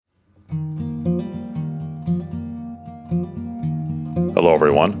Hello,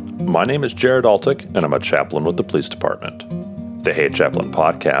 everyone. My name is Jared Altick, and I'm a chaplain with the police department. The Hey Chaplain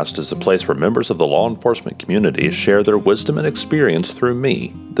podcast is a place where members of the law enforcement community share their wisdom and experience through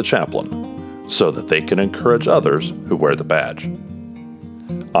me, the chaplain, so that they can encourage others who wear the badge.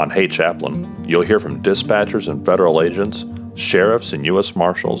 On Hey Chaplain, you'll hear from dispatchers and federal agents, sheriffs and U.S.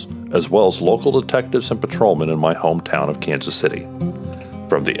 Marshals, as well as local detectives and patrolmen in my hometown of Kansas City.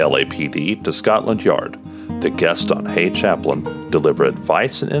 From the LAPD to Scotland Yard, the guests on Hey Chaplain deliver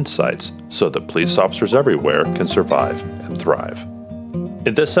advice and insights so that police officers everywhere can survive and thrive.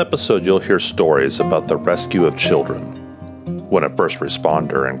 In this episode, you'll hear stories about the rescue of children. When a first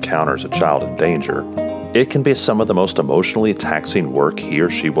responder encounters a child in danger, it can be some of the most emotionally taxing work he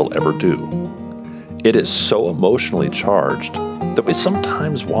or she will ever do. It is so emotionally charged that we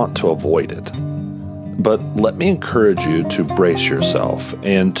sometimes want to avoid it. But let me encourage you to brace yourself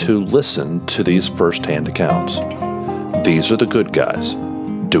and to listen to these first-hand accounts. These are the good guys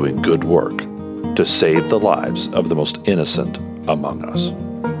doing good work to save the lives of the most innocent among us.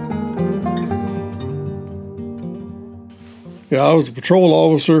 Yeah, I was a patrol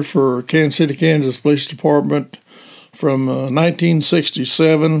officer for Kansas City, Kansas Police Department from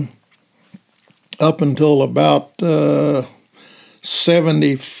 1967 up until about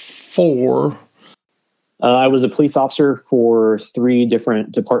 74. I was a police officer for 3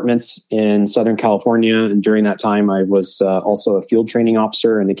 different departments in Southern California. And during that time, I was also a field training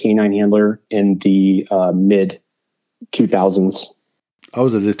officer and a canine handler in the mid-2000s. I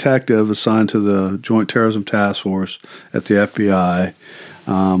was a detective assigned to the Joint Terrorism Task Force at the FBI.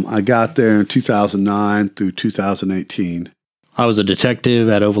 I got there in 2009 through 2018. I was a detective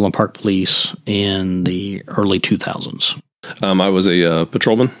at Overland Park Police in the early 2000s. I was a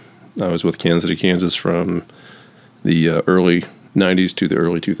patrolman. I was with Kansas City, Kansas from the early 90s to the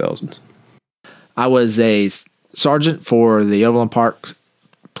early 2000s. I was a sergeant for the Overland Park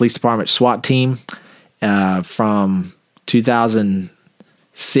Police Department SWAT team from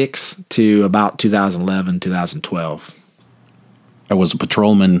 2006 to about 2011, 2012. I was a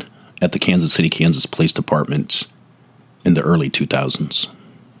patrolman at the Kansas City, Kansas Police Department in the early 2000s.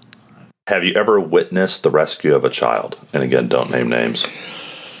 Have you ever witnessed the rescue of a child? And again, don't name names.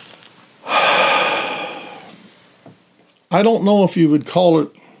 I don't know if you would call it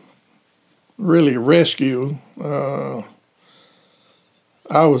really rescue. I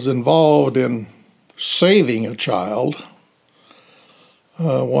was involved in saving a child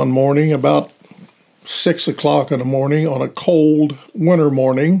one morning about 6 o'clock in the morning on a cold winter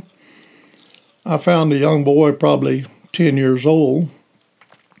morning. I found a young boy, probably 10 years old,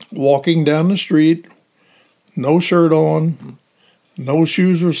 walking down the street, no shirt on, no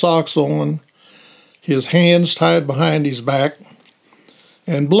shoes or socks on, his hands tied behind his back,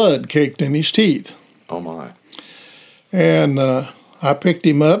 and blood caked in his teeth. Oh, my. And I picked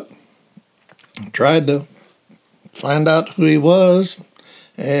him up, tried to find out who he was,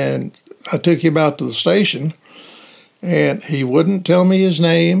 and I took him out to the station, and he wouldn't tell me his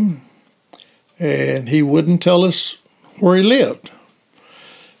name, and he wouldn't tell us where he lived.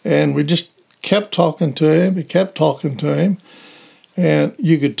 And we just kept talking to him, and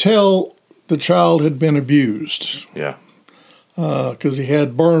you could tell the child had been abused. Yeah. Because he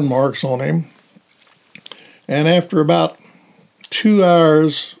had burn marks on him. And after about 2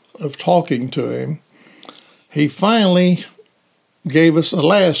 hours of talking to him, he finally gave us a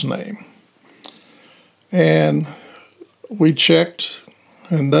last name. And we checked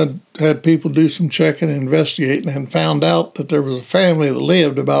and then had people do some checking and investigating and found out that there was a family that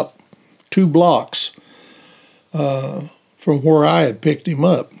lived about 2 blocks from where I had picked him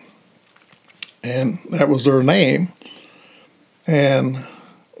up. And that was their name. And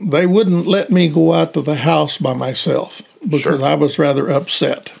they wouldn't let me go out to the house by myself because Sure. I was rather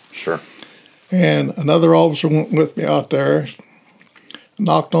upset. Sure. And another officer went with me out there,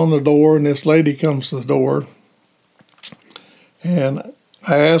 knocked on the door, and this lady comes to the door. And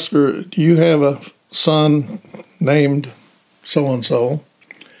I asked her, "Do you have a son named so-and-so?"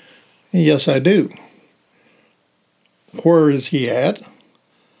 "Yes, I do." "Where is he at?"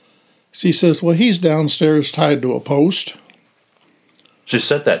 She says, "Well, he's downstairs tied to a post." She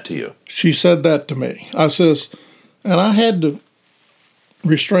said that to you? She said that to me. I says, and I had to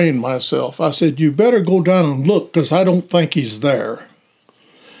restrain myself. I said, "You better go down and look because I don't think he's there."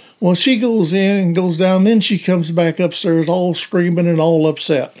 Well, she goes in and goes down. Then she comes back upstairs all screaming and all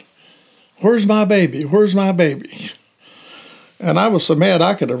upset. "Where's my baby? Where's my baby?" And I was so mad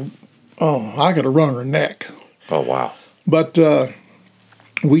I could have wrung her neck. Oh, wow. But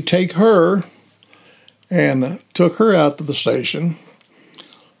we take her and took her out to the station.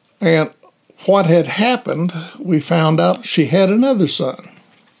 And what had happened, we found out she had another son.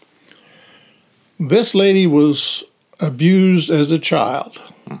 This lady was abused as a child.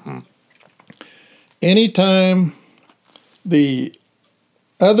 Mm-hmm. Anytime the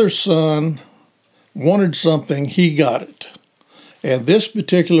other son wanted something, he got it. And this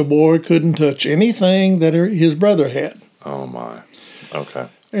particular boy couldn't touch anything that his brother had. Oh, my. Okay.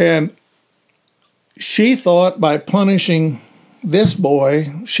 And she thought by punishing this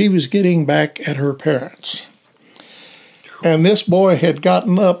boy, she was getting back at her parents. And this boy had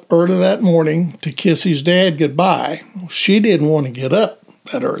gotten up early that morning to kiss his dad goodbye. She didn't want to get up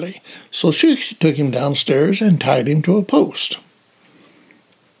that early, so she took him downstairs and tied him to a post.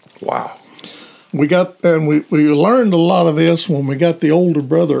 Wow. We learned a lot of this when we got the older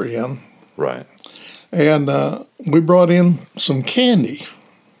brother in. Right. And we brought in some candy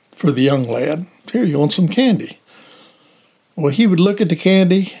for the young lad. Here, you want some candy? Well, he would look at the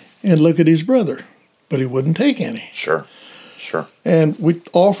candy and look at his brother, but he wouldn't take any. Sure. And we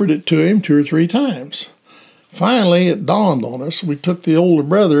offered it to him 2 or 3 times. Finally, it dawned on us. We took the older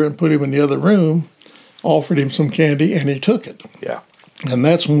brother and put him in the other room, offered him some candy, and he took it. Yeah. And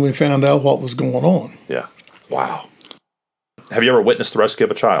that's when we found out what was going on. Yeah. Wow. Have you ever witnessed the rescue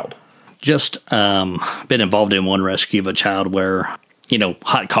of a child? Just been involved in one rescue of a child where,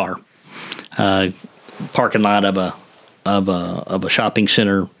 hot car, parking lot of a shopping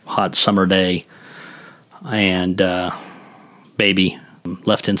center, hot summer day, and baby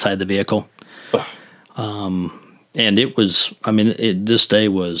left inside the vehicle. And it was, this day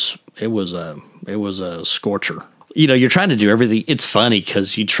was a scorcher. You're trying to do everything. It's funny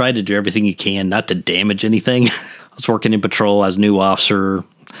because you try to do everything you can not to damage anything. I was working in patrol as a new officer,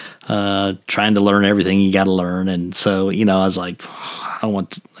 trying to learn everything you got to learn. And so, I was like, I don't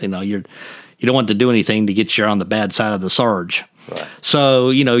want to, you don't want to do anything to get you on the bad side of the sarge. Right. So,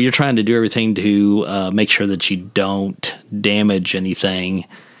 you're trying to do everything to make sure that you don't damage anything.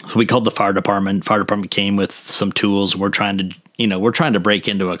 So we called the fire department. Fire department came with some tools. We're trying to break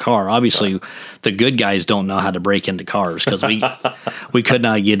into a car. Obviously, the good guys don't know how to break into cars because we could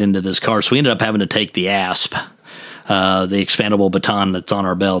not get into this car. So we ended up having to take the ASP, the expandable baton that's on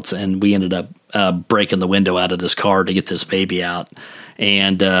our belts, and we ended up breaking the window out of this car to get this baby out.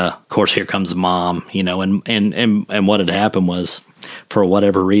 And of course, here comes mom. And what had happened was, for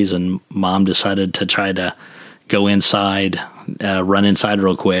whatever reason, mom decided to try to go inside, run inside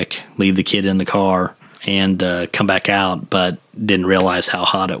real quick, leave the kid in the car, and come back out, but didn't realize how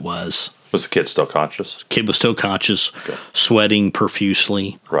hot it was. Was the kid still conscious? Kid was still conscious, okay. Sweating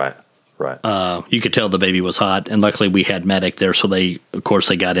profusely. Right. You could tell the baby was hot, and luckily we had medic there, so they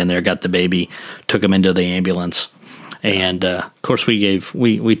got in there, got the baby, took him into the ambulance, and of course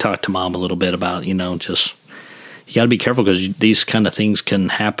we talked to mom a little bit about just you got to be careful because these kind of things can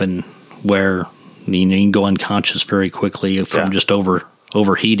happen where you can go unconscious very quickly from just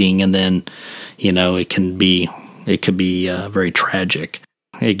overheating, and then it could be very tragic.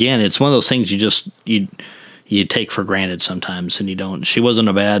 Again, it's one of those things you take for granted sometimes, and you don't. She wasn't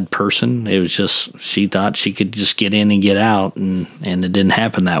a bad person. It was just she thought she could just get in and get out, and it didn't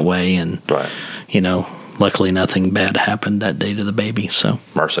happen that way. And luckily nothing bad happened that day to the baby. So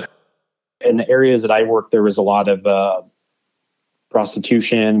mercy. In the areas that I worked, there was a lot of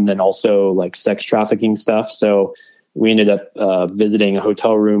prostitution and also like sex trafficking stuff. So we ended up visiting a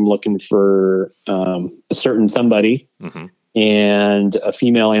hotel room looking for a certain somebody. Mm-hmm. And a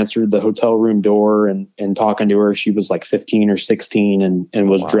female answered the hotel room door and talking to her. She was like 15 or 16 and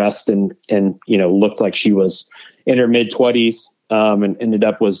was dressed and looked like she was in her mid 20s and ended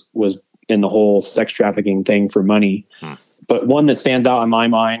up was in the whole sex trafficking thing for money. But one that stands out in my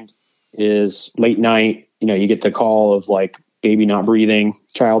mind is late night, you get the call of like baby not breathing,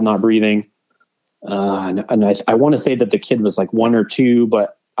 child not breathing. And I want to say that the kid was like 1 or 2,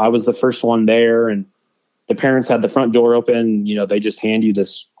 but I was the first one there, and the parents had the front door open. They just hand you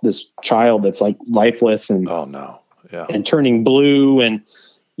this child that's like lifeless and oh no, yeah, and turning blue. And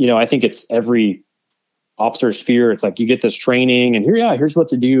I think it's every officer's fear. It's like you get this training, and here's what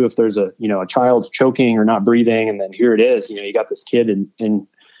to do if there's a child's choking or not breathing, and then here it is. You got this kid in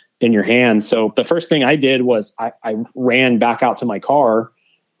your hand. So the first thing I did was I ran back out to my car,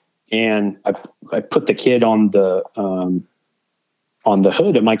 and I put the kid on the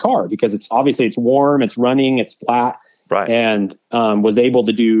hood of my car because it's warm, it's running, it's flat, right? And was able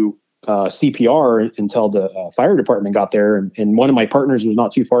to do CPR until the fire department got there. And one of my partners was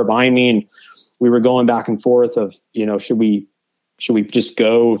not too far behind me, and we were going back and forth of should we just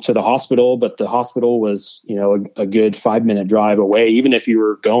go to the hospital? But the hospital was a good 5-minute drive away, even if you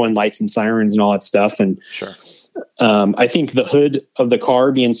were going lights and sirens and all that stuff. And sure. I think the hood of the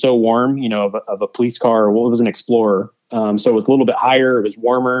car being so warm, of a police car, well, it was an Explorer. So it was a little bit higher. It was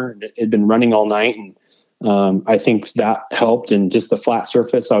warmer. It had been running all night. And I think that helped. And just the flat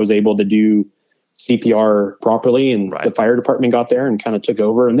surface, I was able to do CPR properly. And the fire department got there and kind of took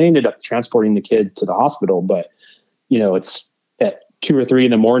over. And they ended up transporting the kid to the hospital. But, it's at 2 or 3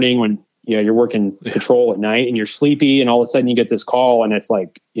 in the morning when, you're working patrol at night and you're sleepy. And all of a sudden you get this call and it's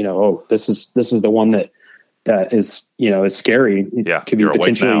like, oh, this is the one that is, is scary. It could be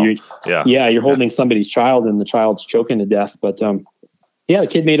potentially, you're holding somebody's child and the child's choking to death. But, the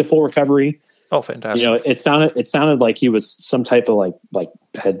kid made a full recovery. Oh, fantastic. It sounded like he was some type of like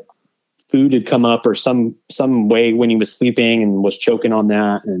had food had come up or some way when he was sleeping and was choking on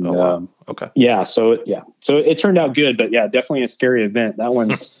that. And, okay. So it turned out good, but definitely a scary event. That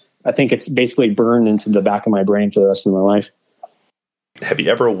one's, I think it's basically burned into the back of my brain for the rest of my life. Have you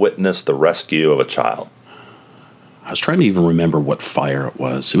ever witnessed the rescue of a child? I was trying to even remember what fire it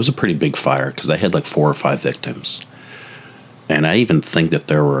was. It was a pretty big fire because I had like 4 or 5 victims. And I even think that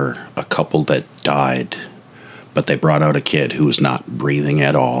there were a couple that died, but they brought out a kid who was not breathing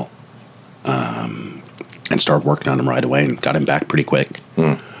at all and started working on him right away and got him back pretty quick.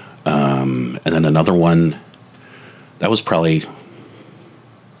 And then another one, that was probably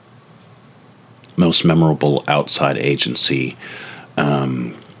most memorable outside agency.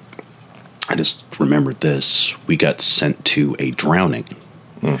 I just remembered this. We got sent to a drowning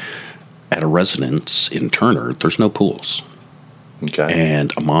at a residence in Turner. There's no pools. Okay.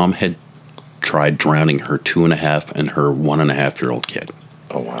 And a mom had tried drowning her 2.5 and her 1.5-year-old kid.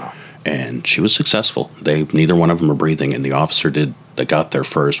 Oh, wow. And she was successful. Neither one of them were breathing, and the officer that got there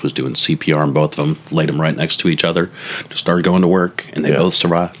first was doing CPR on both of them, laid them right next to each other, just started going to work, and they both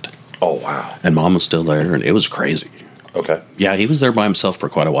survived. Oh, wow. And mom was still there, and it was crazy. Okay. Yeah, he was there by himself for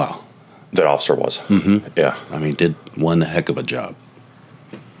quite a while. That officer was? Mm-hmm. Yeah. I mean, did one heck of a job.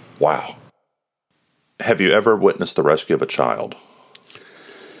 Wow. Have you ever witnessed the rescue of a child?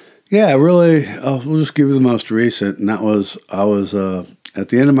 Yeah, really. We'll just give you the most recent, and that was I was at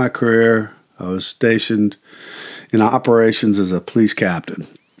the end of my career. I was stationed in operations as a police captain,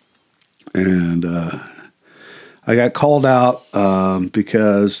 and I got called out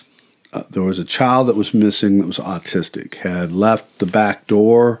because there was a child that was missing that was autistic, had left the back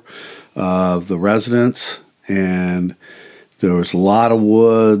door of the residence, and there was a lot of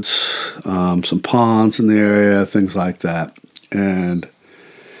woods, some ponds in the area, things like that. And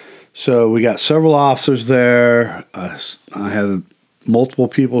so we got several officers there. I had multiple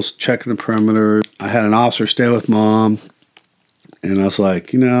people checking the perimeter. I had an officer stay with mom, and I was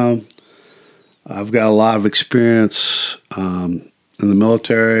like, I've got a lot of experience in the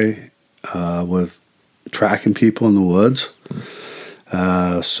military with tracking people in the woods.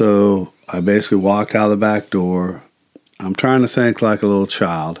 So I basically walked out of the back door. I'm trying to think like a little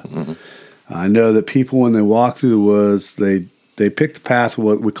child. Mm-hmm. I know that people, when they walk through the woods, they pick the path of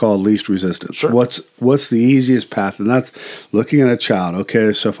what we call least resistance. Sure. What's the easiest path? And that's looking at a child.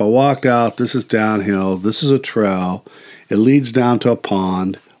 Okay, so if I walked out, this is downhill. This is a trail. It leads down to a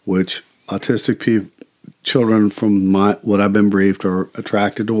pond, which autistic children from what I've been briefed are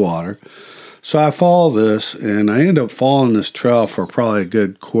attracted to water. So I follow this, and I end up following this trail for probably a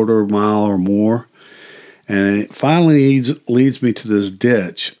good quarter mile or more. And it finally leads me to this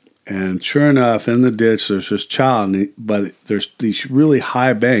ditch. And sure enough, in the ditch, there's this child, but there's these really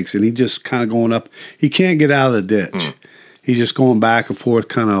high banks, and he just kind of going up. He can't get out of the ditch. He's just going back and forth,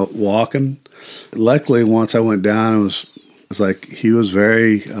 kind of walking. Luckily, once I went down, it was like he was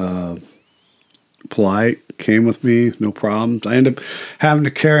very polite, came with me, no problems. I ended up having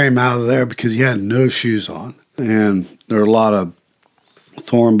to carry him out of there because he had no shoes on. And there were a lot of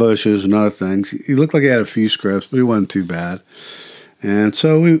thorn bushes and other things. He looked like he had a few scrapes, but he wasn't too bad. And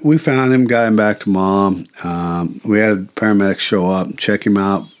so we found him, got him back to mom. We had paramedics show up and check him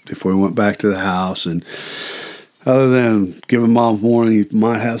out before we went back to the house. And other than giving mom warning, he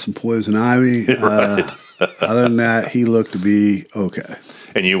might have some poison ivy. Right. Other than that, he looked to be okay.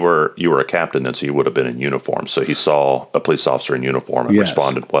 And you were a captain then, so you would have been in uniform. So he saw a police officer in uniform and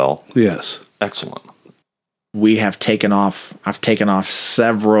responded well. Yes. Excellent. We have taken off. I've taken off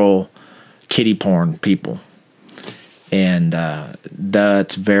several kiddie porn people. And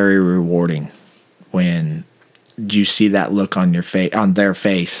that's very rewarding when you see that look on their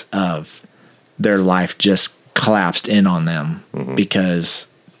face of their life just collapsed in on them because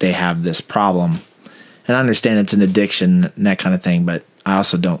they have this problem. And I understand it's an addiction and that kind of thing, but I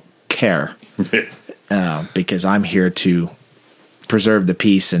also don't care because I'm here to preserve the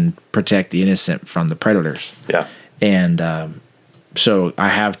peace and protect the innocent from the predators. Yeah. And So I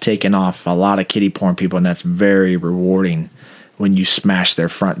have taken off a lot of kitty porn people, and that's very rewarding when you smash their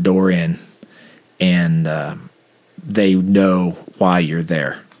front door in and they know why you're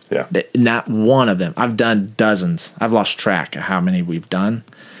there. Yeah. Not one of them. I've done dozens. I've lost track of how many we've done.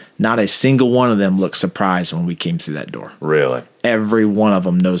 Not a single one of them looked surprised when we came through that door. Really? Every one of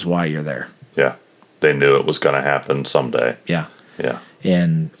them knows why you're there. Yeah. They knew it was going to happen someday. Yeah. Yeah.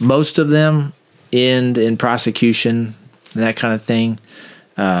 And most of them end in prosecution and that kind of thing.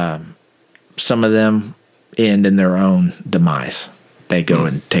 Some of them end in their own demise. They go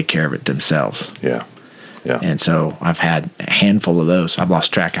and take care of it themselves. Yeah. Yeah. And so I've had a handful of those. I've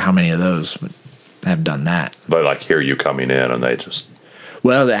lost track of how many of those have done that. But like hear you coming in and they just...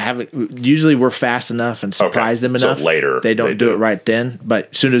 Well, they haven't. Usually we're fast enough and surprise them enough. So later they don't do it right then. But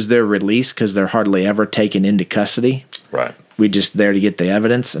as soon as they're released, because they're hardly ever taken into custody, right? We just there to get the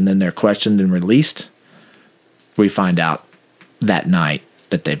evidence, and then they're questioned and released. We find out that night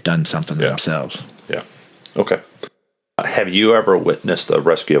that they've done something to themselves. Yeah. Okay. Have you ever witnessed a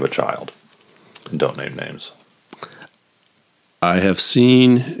rescue of a child? Don't name names. I have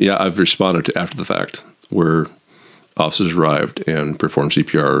seen. Yeah, I've responded to after the fact where officers arrived and performed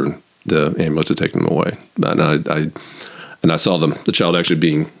CPR, and the ambulance had taken them away. And I saw the child actually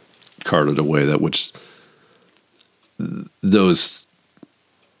being carted away.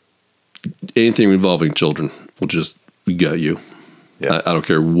 Anything involving children will just gut you. Yeah. I don't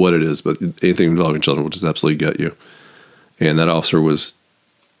care what it is, but anything involving children will just absolutely gut you. And that officer was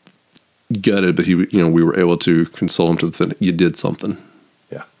gutted, but we were able to console him to the fact, you did something.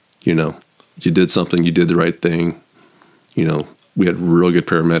 Yeah. You did something, you did the right thing. We had real good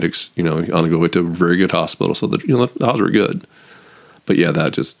paramedics, on the way to a very good hospital. So that, the hospitals were good. But yeah,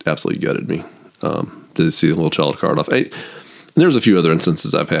 that just absolutely gutted me. To see the little child cart off. There's a few other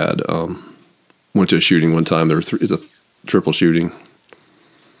instances I've had. Went to a shooting one time. There was a triple shooting.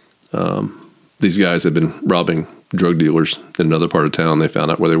 These guys had been robbing drug dealers in another part of town. They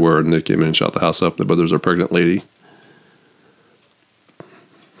found out where they were, and they came in and shot the house up. But there was a pregnant lady.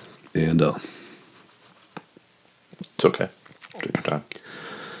 And it's okay. Take your time.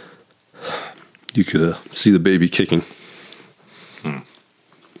 You could see the baby kicking.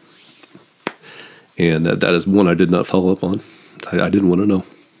 And that is one I did not follow up on. I didn't want to know.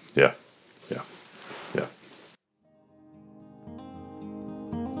 Yeah. Yeah. Yeah.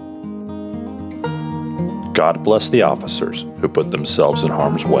 God bless the officers who put themselves in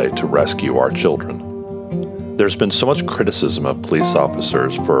harm's way to rescue our children. There's been so much criticism of police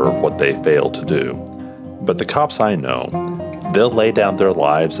officers for what they fail to do. But the cops I know, they'll lay down their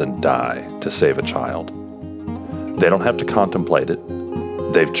lives and die to save a child. They don't have to contemplate it.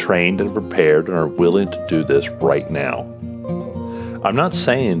 They've trained and prepared and are willing to do this right now. I'm not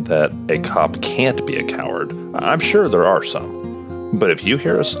saying that a cop can't be a coward. I'm sure there are some. But if you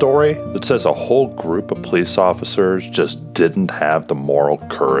hear a story that says a whole group of police officers just didn't have the moral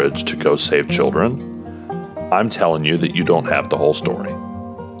courage to go save children, I'm telling you that you don't have the whole story.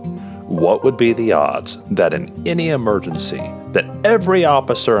 What would be the odds that in any emergency that every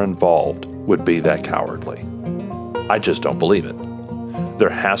officer involved would be that cowardly? I just don't believe it. There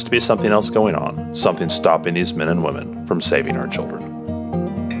has to be something else going on, something stopping these men and women from saving our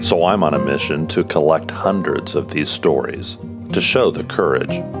children. So I'm on a mission to collect hundreds of these stories to show the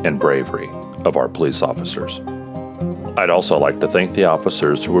courage and bravery of our police officers. I'd also like to thank the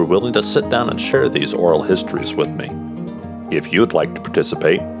officers who were willing to sit down and share these oral histories with me. If you'd like to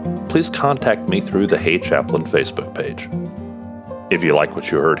participate, please contact me through the Hey Chaplain Facebook page. If you like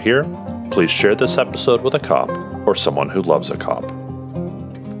what you heard here, please share this episode with a cop or someone who loves a cop.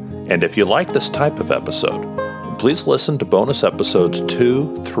 And if you like this type of episode, please listen to bonus episodes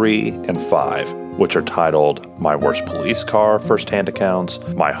 2, 3, and 5, which are titled My Worst Police Car First-Hand Accounts,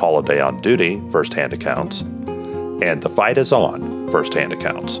 My Holiday on Duty First-Hand Accounts, and The Fight Is On First-Hand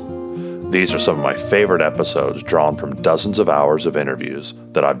Accounts. These are some of my favorite episodes drawn from dozens of hours of interviews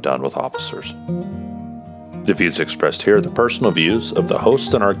that I've done with officers. The views expressed here are the personal views of the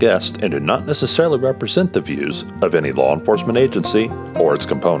host and our guest and do not necessarily represent the views of any law enforcement agency or its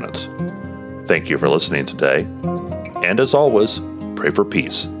components. Thank you for listening today, and as always, pray for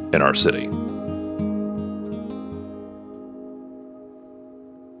peace in our city.